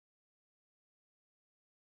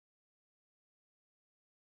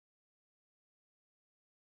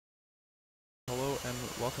Hello and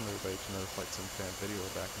welcome everybody to another Flight Sim fan video.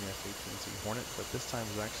 We're back in the F-18C Hornet, but this time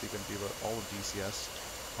is actually going to be about all of DCS.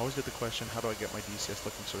 I always get the question, how do I get my DCS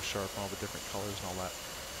looking so sharp and all the different colors and all that?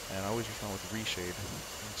 And I always respond with Reshade.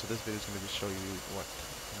 And so this video is going to show you what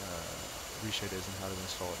Reshade is and how to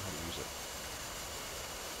install it and how to use it.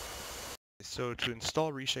 So to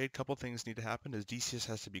install Reshade, a couple things need to happen. Is DCS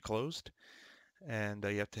has to be closed, and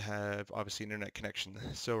you have to have obviously internet connection.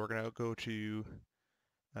 So we're going to go to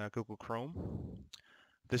Google Chrome.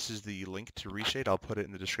 This is the link to Reshade. I'll put it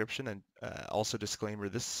in the description, and also disclaimer,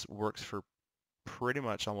 this works for pretty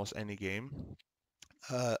much almost any game.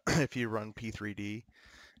 If you run P3D,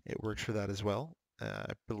 it works for that as well.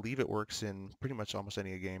 I believe it works in pretty much almost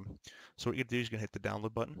any game. So what you do is you're going to hit the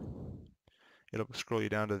download button. It'll scroll you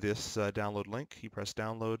down to this download link. You press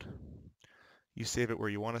download. You save it where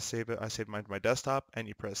you want to save it. I saved mine to my desktop, and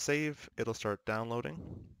you press save. It'll start downloading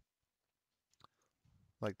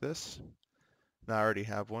like this. Now I already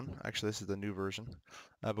have one. Actually, this is the new version.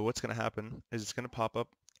 But what's going to happen is it's going to pop up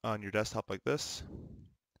on your desktop like this.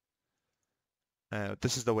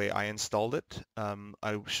 This is the way I installed it.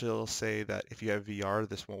 I shall say that if you have VR,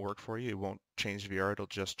 this won't work for you. It won't change VR. It'll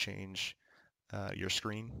just change your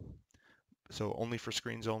screen. So only for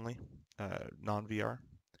screens only, non-VR.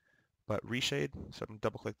 But Reshade, so I'm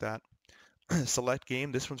double click that. Select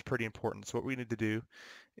game. This one's pretty important. So what we need to do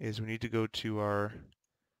is we need to go to our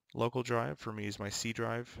local drive. For me is my C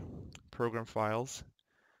drive, program files,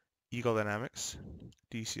 Eagle Dynamics,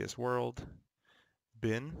 DCS World,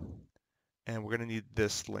 bin, and we're going to need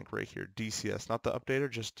this link right here, DCS, not the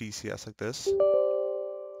updater, just DCS like this.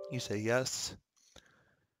 You say yes.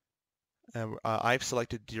 And I've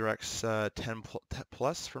selected DirectX 10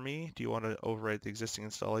 plus for me. Do you want to overwrite the existing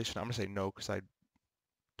installation? I'm going to say no because I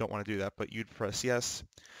don't want to do that, but you'd press yes.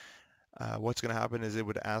 What's going to happen is it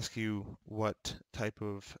would ask you what type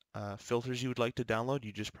of filters you would like to download.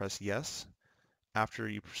 You just press yes. After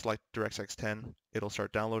you select DirectX 10, it'll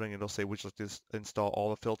start downloading. It'll say, would you like to install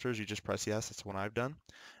all the filters? You just press yes. That's what I've done.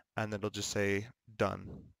 And then it'll just say done.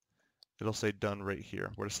 It'll say done right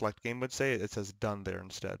here. Where the select game would say, it says done there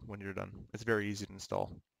instead when you're done. It's very easy to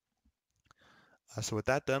install. So with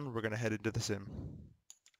that done, we're going to head into the sim.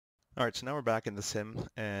 Alright, so now we're back in the sim,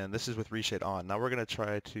 and this is with Reshade on. Now we're going to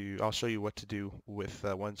try to, I'll show you what to do with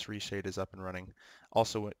once Reshade is up and running.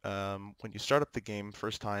 Also, when you start up the game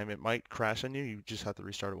first time, it might crash on you. You just have to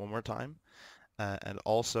restart it one more time. And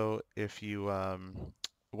also, if you,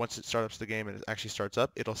 once it starts the game and it actually starts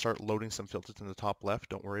up, it'll start loading some filters in the top left.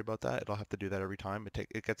 Don't worry about that. It'll have to do that every time.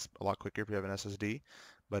 It gets a lot quicker if you have an SSD,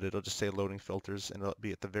 but it'll just say loading filters, and it'll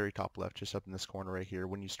be at the very top left, just up in this corner right here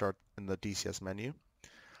when you start in the DCS menu.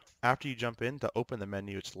 After you jump in, to open the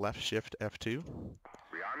menu, it's left shift F2.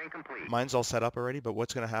 Rearming complete. Mine's all set up already, but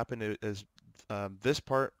what's going to happen is this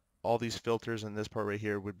part, all these filters, and this part right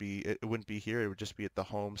here would be, it wouldn't be here. It would just be at the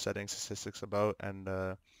home, settings, statistics, about, and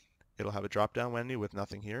it'll have a drop-down menu with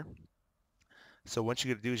nothing here. So what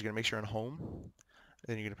you're going to do is you're going to make sure on home,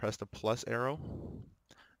 then you're going to press the plus arrow.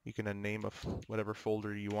 You can name whatever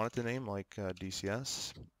folder you want it to name, like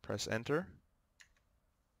DCS. Press enter,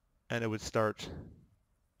 and it would start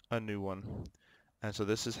a new one. And so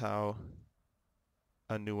this is how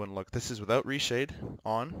a new one looks. This is without Reshade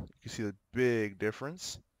on. You can see the big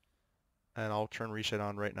difference. And I'll turn Reshade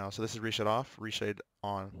on right now. So this is Reshade off, Reshade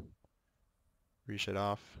on, Reshade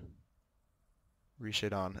off,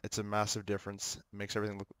 Reshade on. It's a massive difference. It makes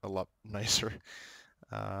everything look a lot nicer.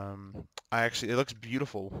 It looks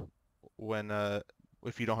beautiful when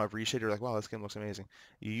if you don't have Reshade, you're like, wow, this game looks amazing.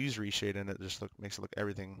 You use Reshade and it just makes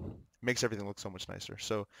everything look so much nicer.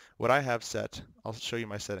 So what I have set, I'll show you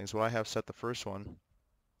my settings. What I have set, the first one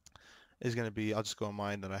is going to be, I'll just go on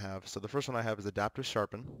mine that I have. So the first one I have is adaptive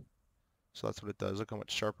sharpen. So that's what it does. Look how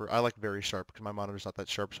much sharper. I like very sharp because my monitor's not that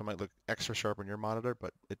sharp, so it might look extra sharp on your monitor,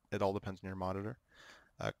 but it all depends on your monitor.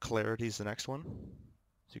 Clarity is the next one.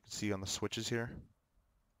 So you can see on the switches here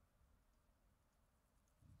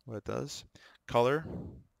what it does. Color,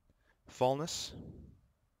 fullness,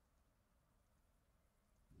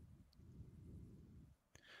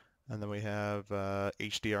 and then we have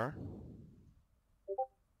HDR,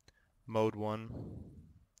 mode 1.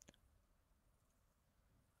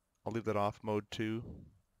 I'll leave that off. Mode 2.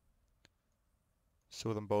 So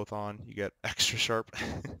with them both on, you get extra sharp.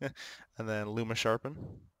 And then Luma Sharpen.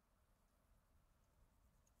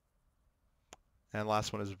 And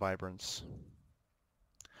last one is Vibrance.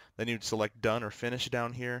 Then you'd select Done or Finish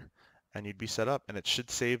down here, and you'd be set up. And it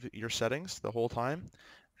should save your settings the whole time.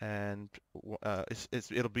 And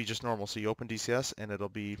it'll be just normal. So you open DCS, and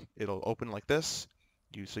it'll open like this.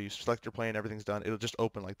 So you select your plane, everything's done. It'll just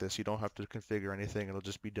open like this. You don't have to configure anything. It'll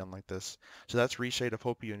just be done like this. So that's Reshade. I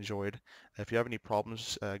hope you enjoyed. If you have any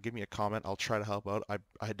problems, give me a comment. I'll try to help out.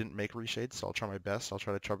 I didn't make Reshade, so I'll try my best. I'll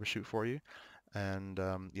try to troubleshoot for you. And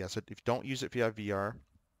yeah, so if you don't use it if you have VR,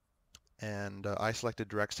 and I selected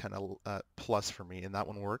DirectX 10 Plus for me, and that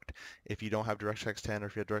one worked. If you don't have DirectX 10 or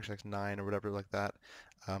if you have DirectX 9 or whatever like that,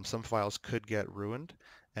 some files could get ruined,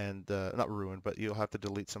 and not ruined, but you'll have to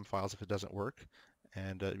delete some files if it doesn't work.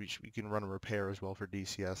 And you can run a repair as well for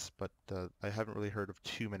DCS, but I haven't really heard of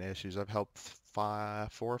too many issues. I've helped 4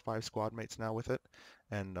 or 5 squad mates now with it,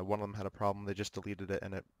 and one of them had a problem. They just deleted it,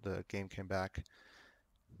 and the game came back.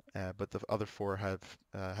 But the other 4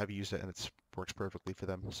 have used it, and it works perfectly for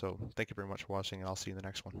them. So thank you very much for watching, and I'll see you in the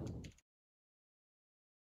next one.